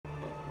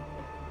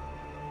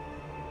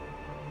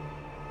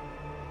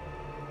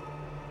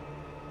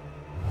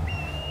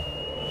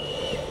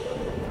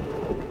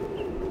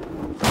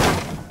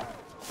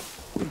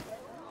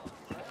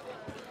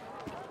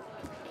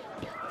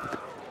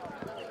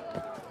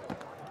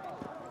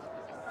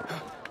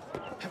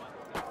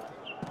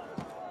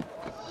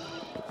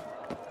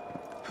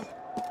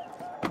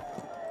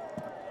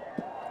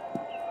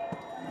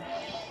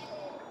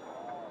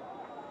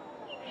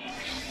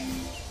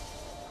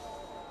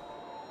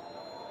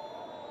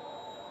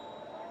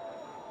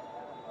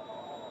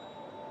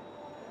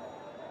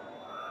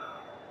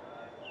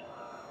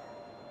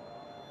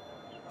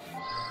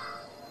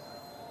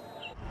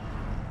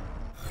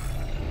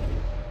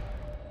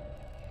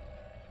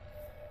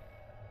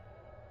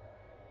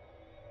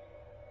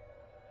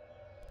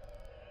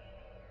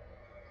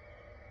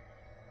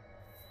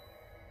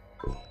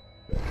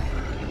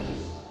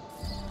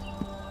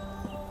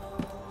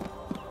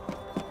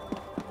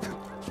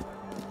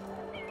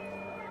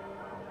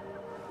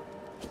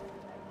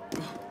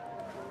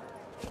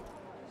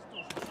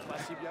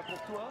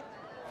pour toi.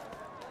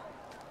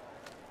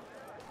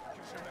 Que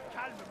je me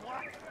calme, moi.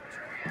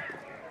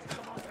 Tu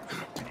commences à me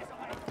sortir les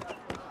oreilles.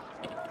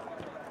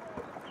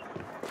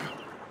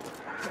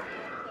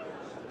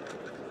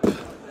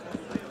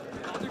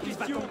 Hors de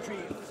question.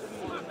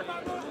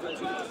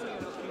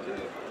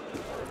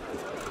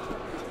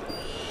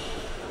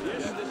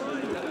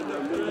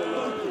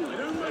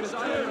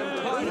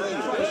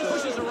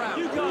 Pushes around.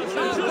 You guys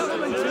are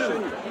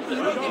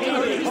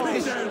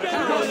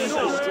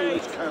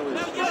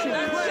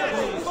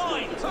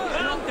fine.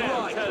 Calm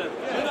down, tell him.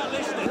 You're not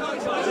listening. You're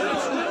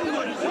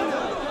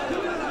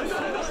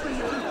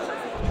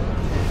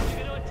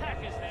going to attack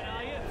us then,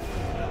 are you?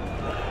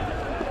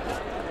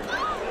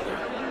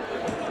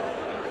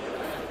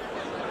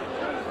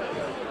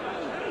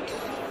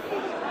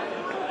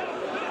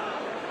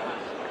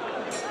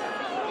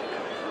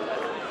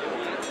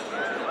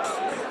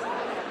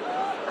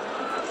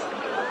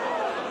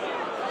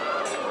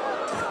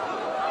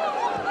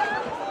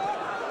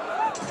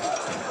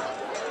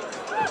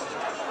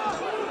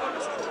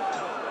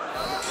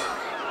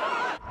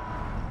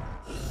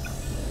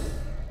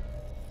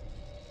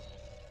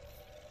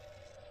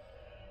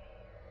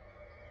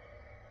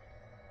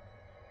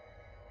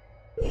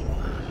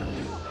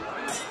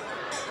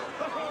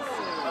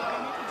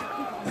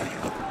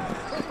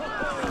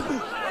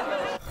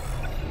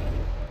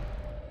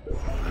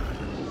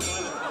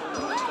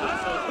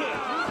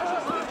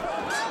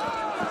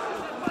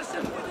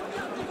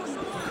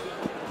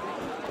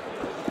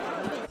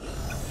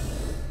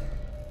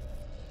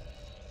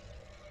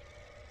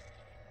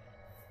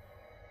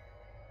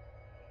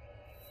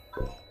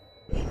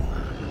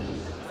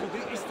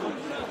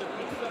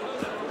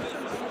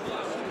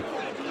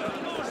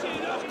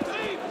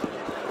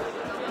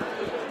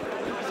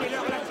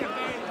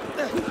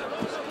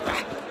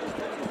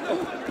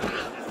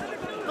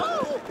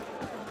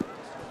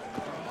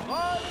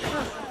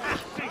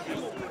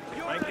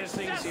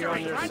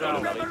 on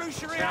yourself.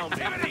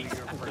 Tell me.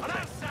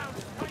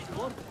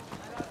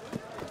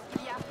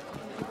 Il y a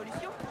une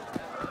révolution?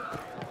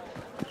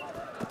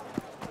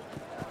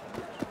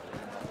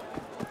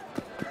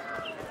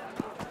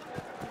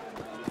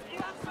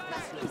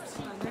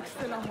 C'est un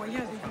excellent moyen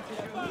d'éviter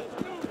la vie.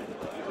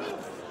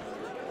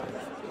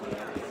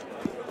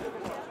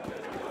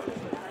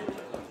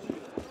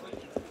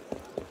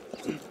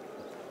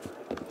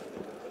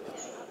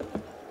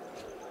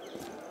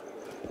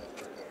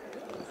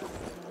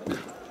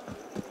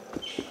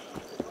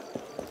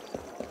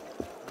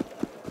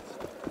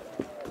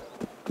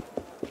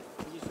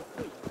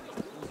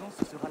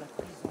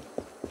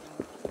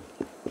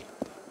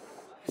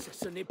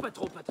 Ce n'est pas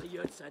trop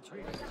patriote, ça, tu.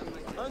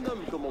 Un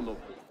homme comme mon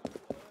oncle.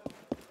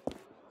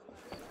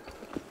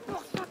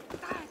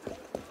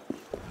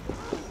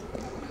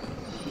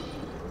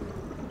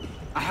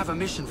 I have a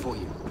mission for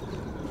you.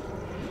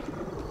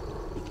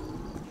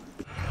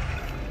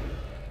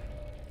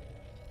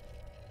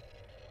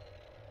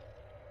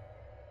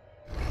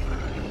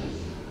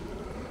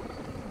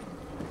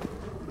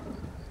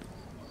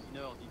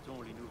 Nord,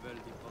 dit-on, les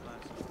nouvelles des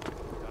provinces.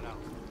 Voilà.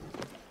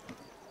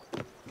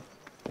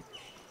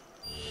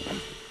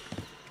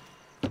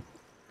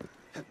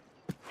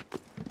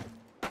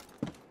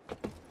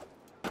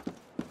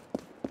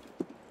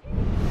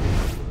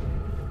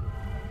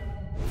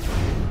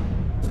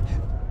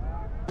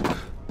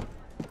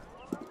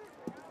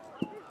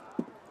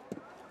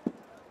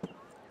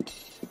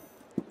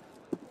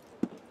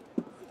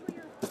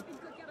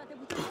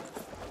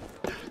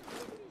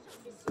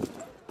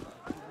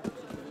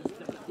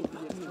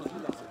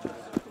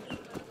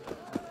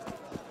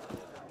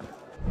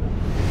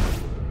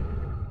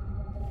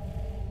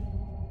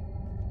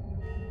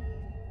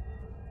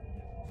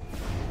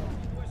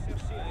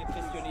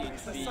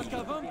 Ce sac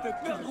à vin me fait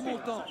perdre mon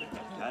temps.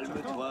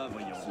 Calme-toi,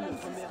 voyons.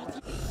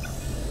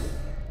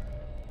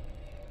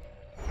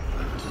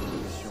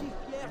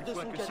 Une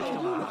fois que c'est Patience,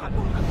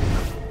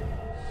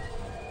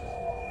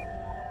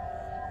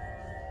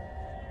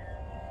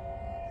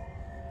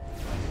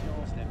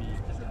 l'ami.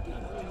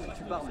 Si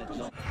tu pars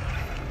maintenant.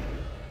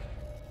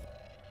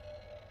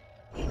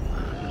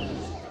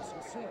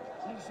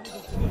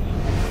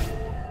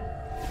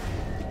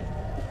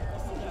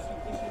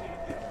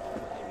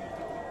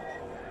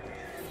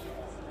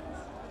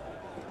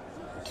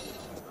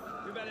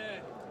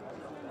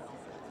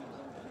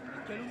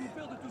 Qu'allons-nous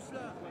faire de tout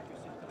cela?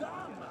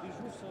 Des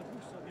jours sans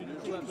vous, sans une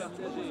joie à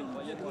partager.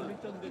 Croyez-moi,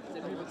 m'étonne d'être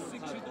c'est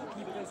que j'ai donc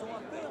livraison à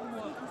faire,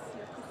 moi.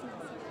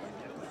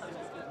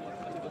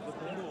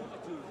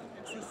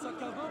 Ce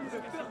sac à vin me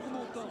fait perdre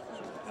mon temps.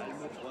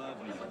 Calme-toi,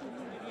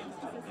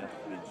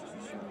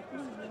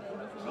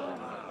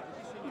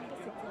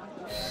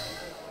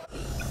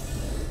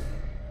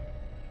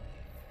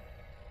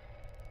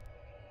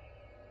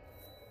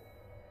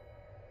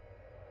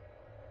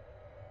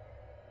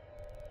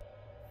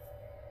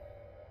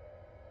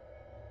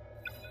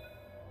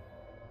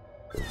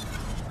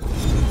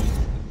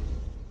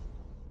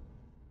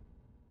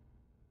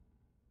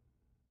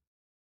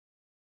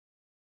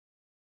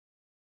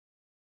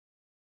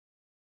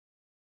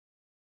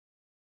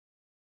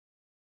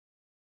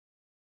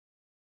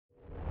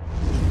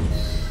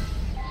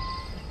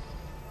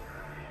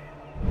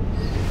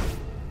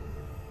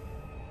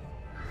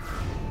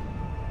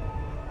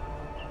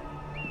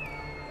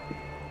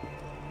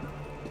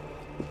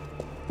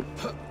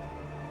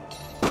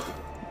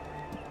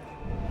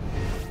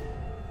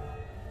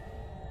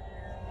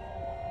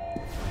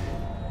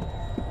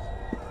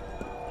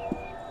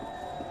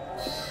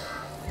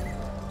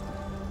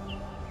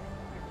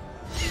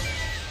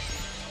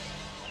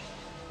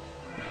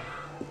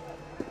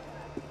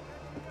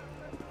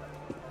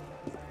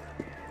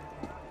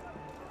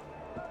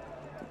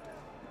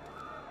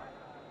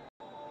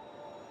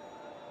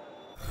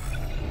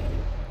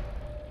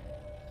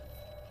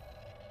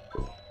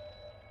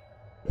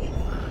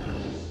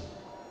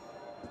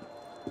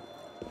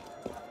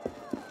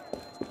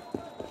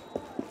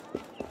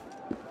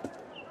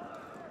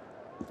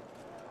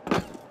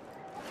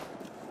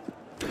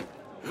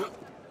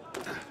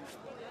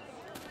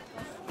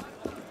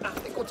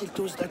 quand ils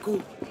tossent d'un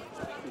coup.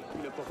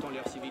 Il a pourtant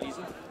l'air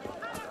civilisé.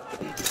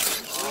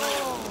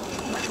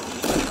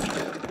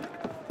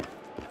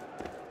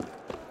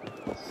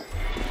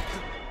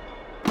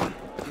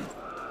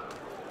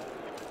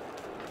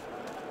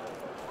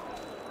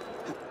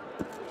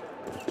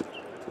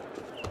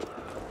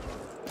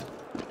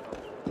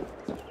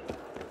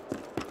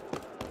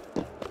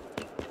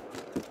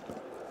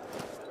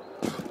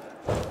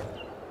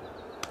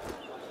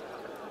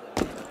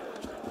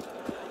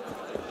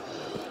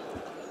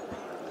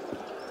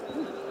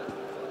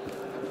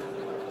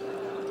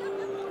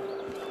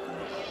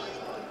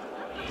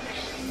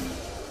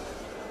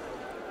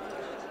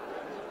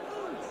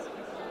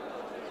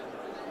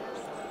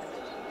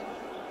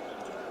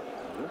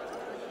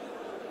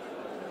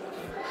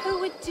 Who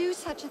would do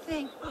such a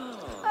thing?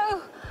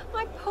 Oh,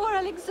 my poor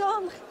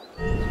Alexandre.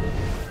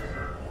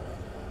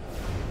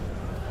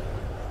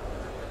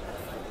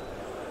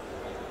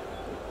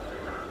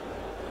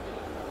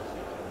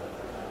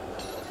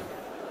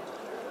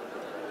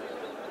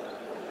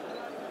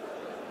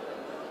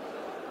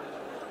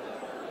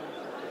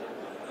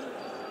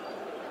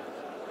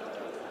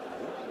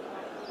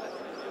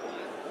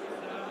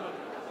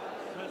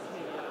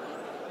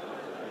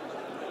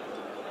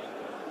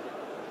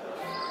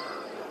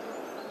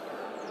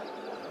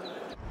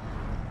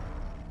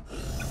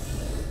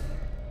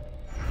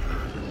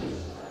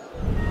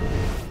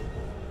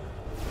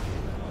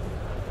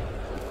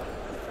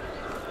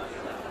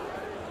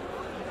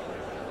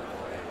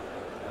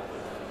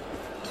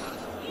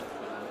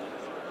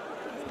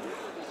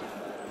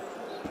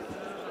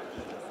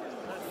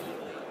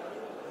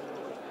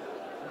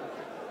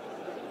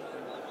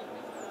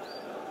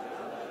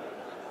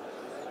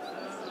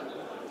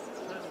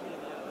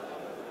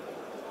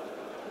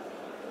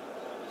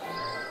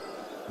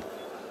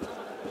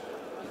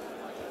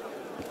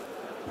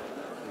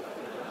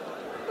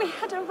 We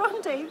had a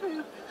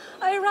rendezvous.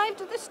 I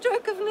arrived at the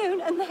stroke of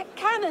noon, and that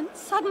cannon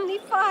suddenly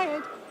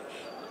fired.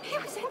 He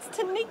was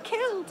instantly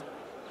killed.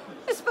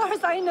 As far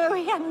as I know,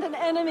 he hadn't an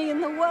enemy in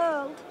the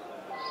world.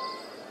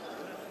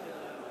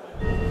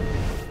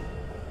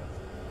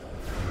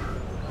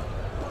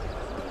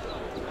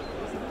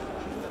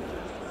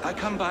 I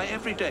come by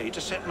every day to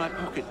set my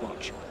pocket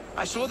watch.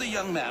 I saw the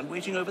young man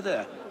waiting over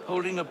there,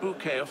 holding a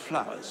bouquet of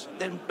flowers.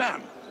 Then,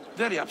 bam!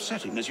 Very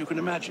upsetting, as you can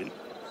imagine.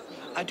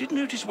 I did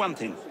notice one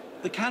thing.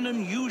 The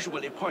cannon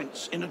usually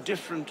points in a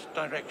different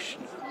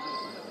direction.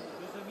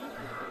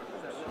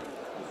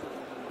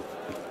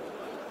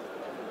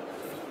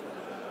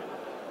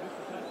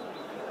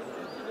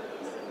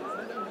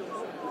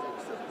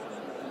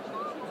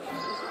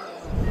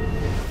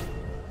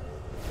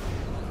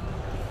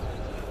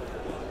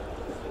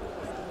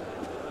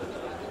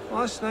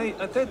 Last night,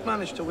 I did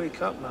manage to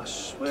wake up, and I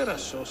swear I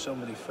saw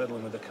somebody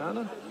fiddling with the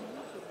cannon.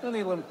 Then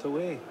he limped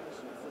away.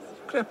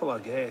 Cripple, I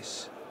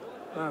guess.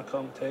 I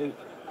conked out.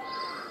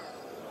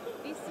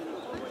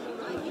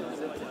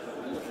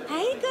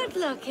 Hey, good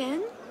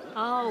looking.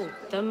 Oh,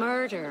 the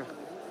murder.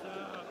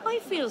 I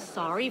feel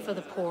sorry for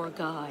the poor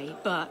guy,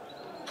 but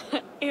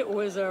it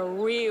was a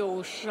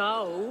real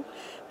show.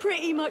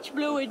 Pretty much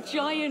blew a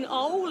giant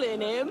hole in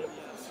him.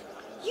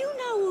 You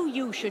know who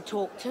you should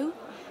talk to?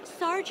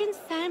 Sergeant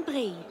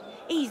Saint-Brie.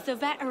 He's the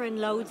veteran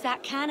loads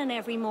that cannon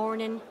every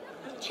morning.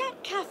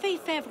 Check Café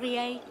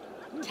Février.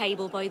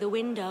 Table by the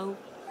window.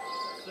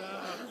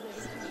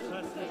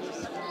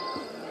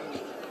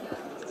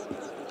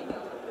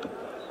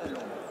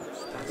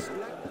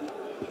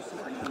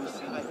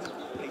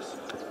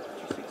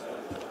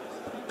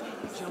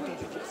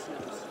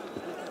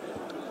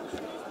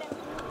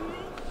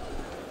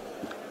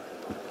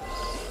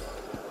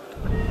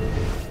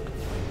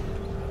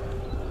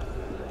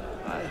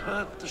 I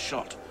heard the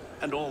shot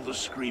and all the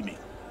screaming.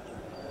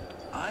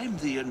 I'm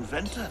the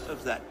inventor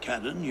of that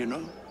cannon, you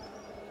know.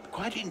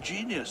 Quite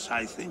ingenious,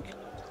 I think.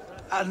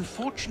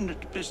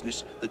 Unfortunate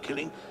business, the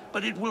killing,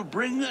 but it will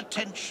bring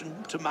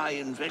attention to my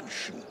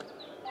invention.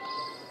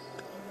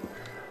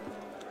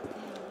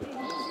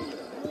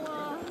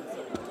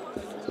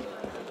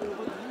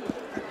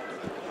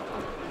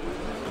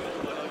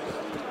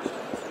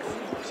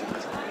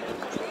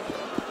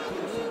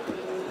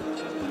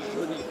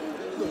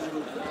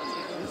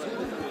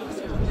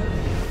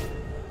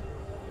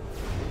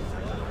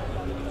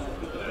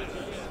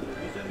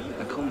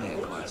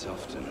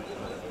 Often.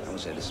 I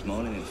was here this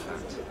morning, in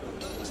fact.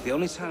 It's the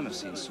only time I've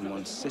seen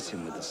someone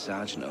sitting with the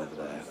sergeant over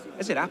there.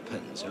 As it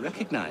happens, I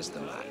recognized the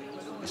man.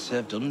 I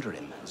served under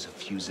him as a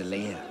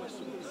fusilier,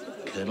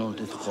 Colonel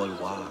de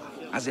Valois.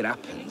 As it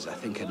happens, I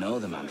think I know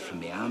the man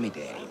from the army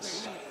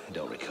days. I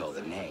don't recall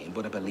the name,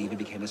 but I believe he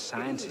became a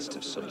scientist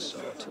of some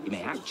sort. He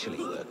may actually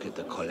work at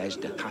the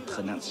Collège de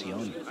Quatre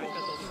Nations.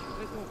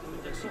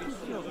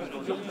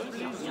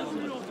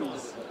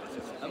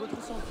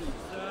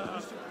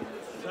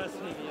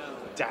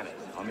 Damn it,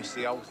 I missed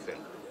the old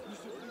thing.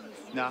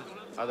 Nah,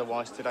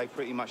 otherwise today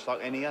pretty much like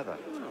any other.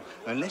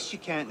 Unless you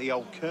count the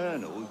old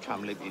colonel who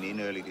come limping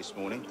in early this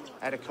morning,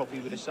 had a coffee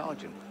with the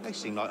sergeant. They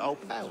seem like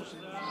old pals.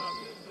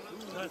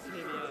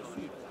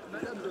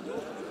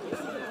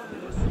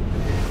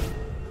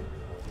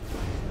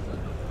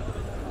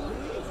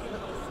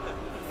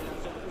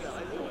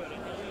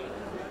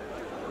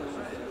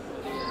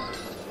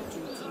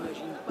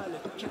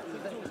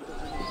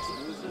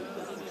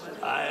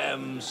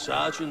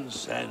 Sergeant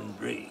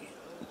Sandbrie,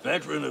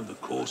 veteran of the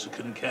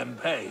Corsican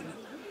campaign,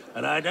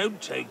 and I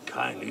don't take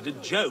kindly to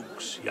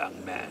jokes,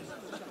 young man.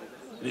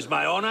 It is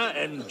my honor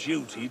and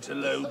duty to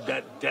load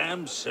that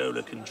damn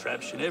solar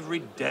contraption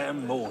every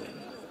damn morning.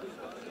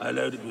 I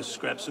load it with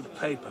scraps of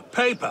paper.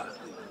 Paper!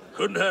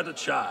 Couldn't hurt a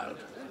child.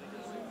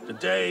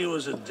 Today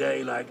was a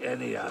day like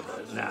any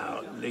other.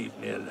 Now, leave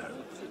me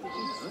alone.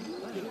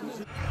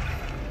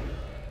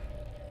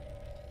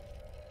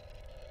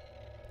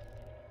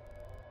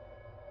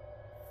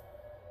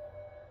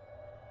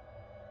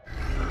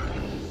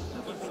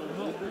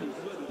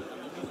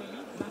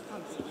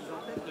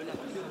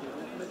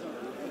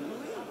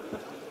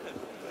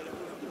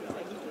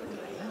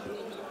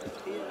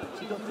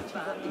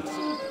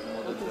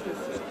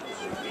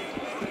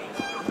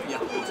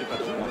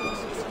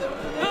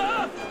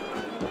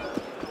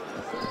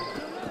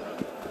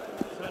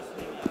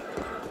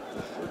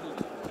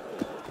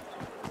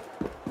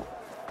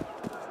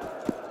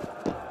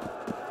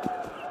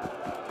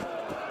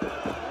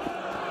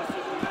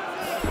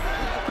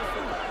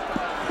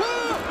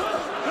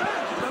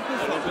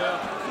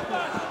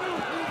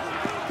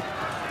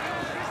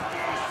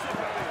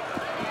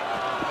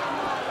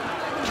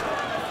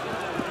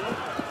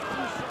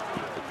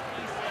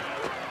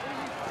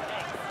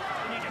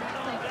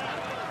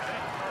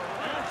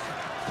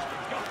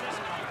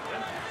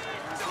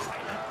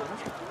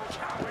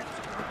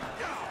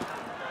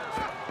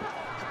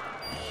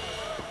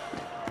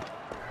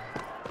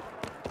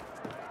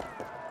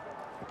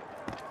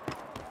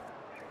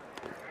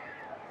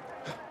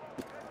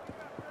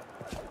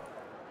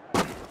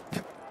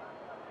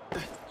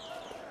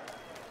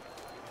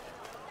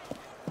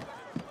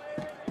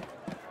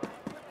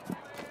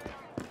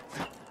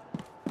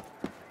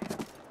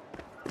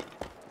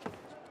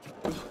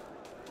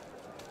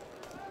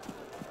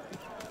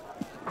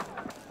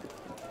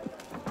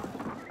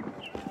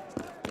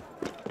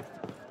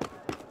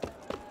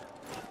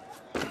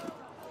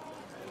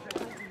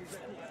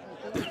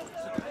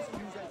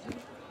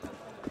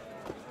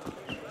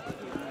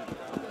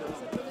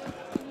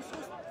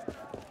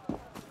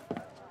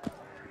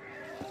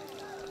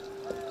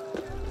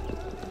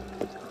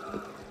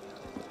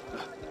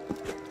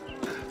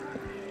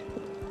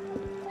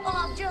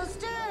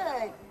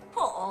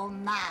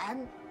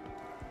 man.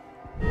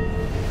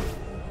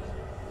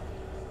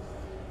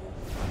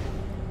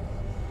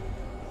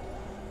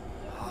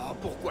 Ah,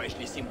 pourquoi ai-je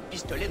laissé mon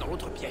pistolet dans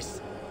l'autre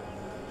pièce?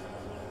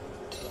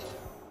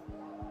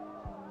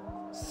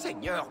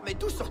 Seigneur, mais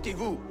d'où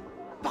sortez-vous?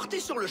 Partez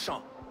sur le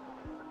champ.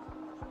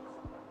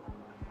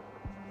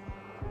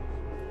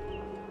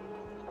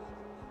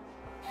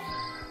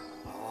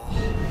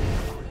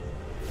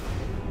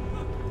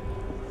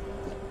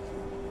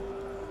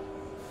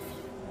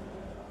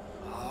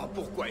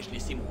 Pourquoi ai-je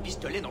laissé mon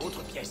pistolet dans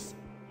l'autre pièce?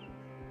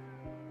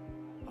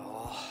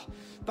 Oh,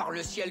 par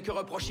le ciel, que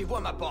reprochez-vous à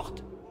ma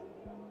porte?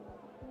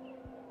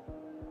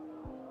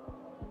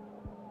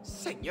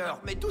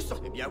 Seigneur, mais d'où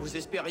sortez... Eh bien, vous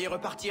espériez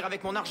repartir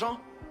avec mon argent?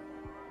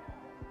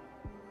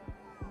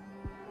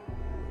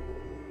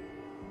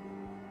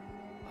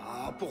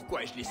 Ah,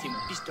 pourquoi ai-je laissé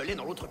mon pistolet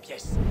dans l'autre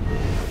pièce?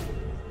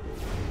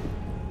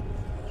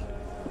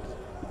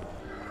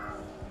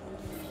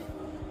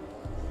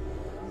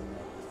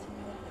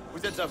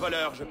 Vous êtes un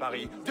voleur, je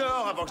parie.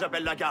 Dehors avant que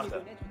j'appelle la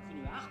garde.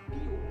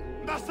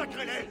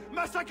 Massacrez-les!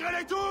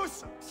 Massacrez-les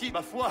tous! Si,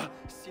 ma foi,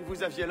 si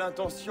vous aviez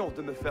l'intention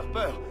de me faire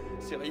peur,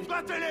 c'est réussi.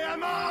 Battez-les à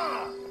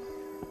mort!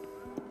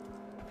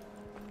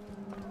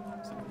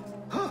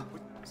 Ah,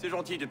 c'est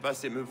gentil de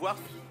passer me voir.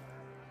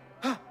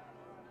 Ah.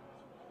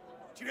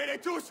 Tuez-les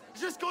tous,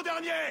 jusqu'au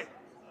dernier!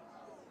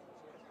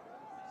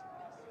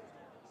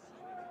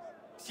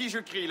 Si je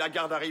crie, la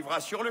garde arrivera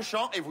sur le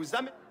champ et vous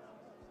amène...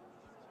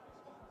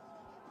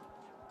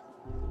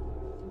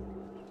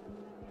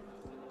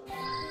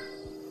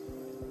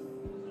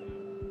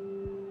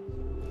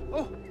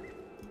 Oh!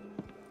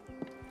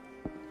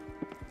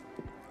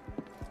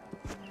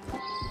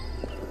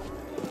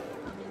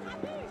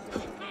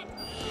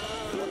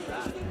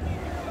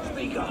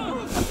 Speak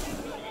up!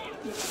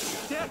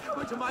 Dare come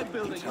into my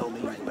building. Tell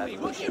me,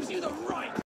 What gives you the right?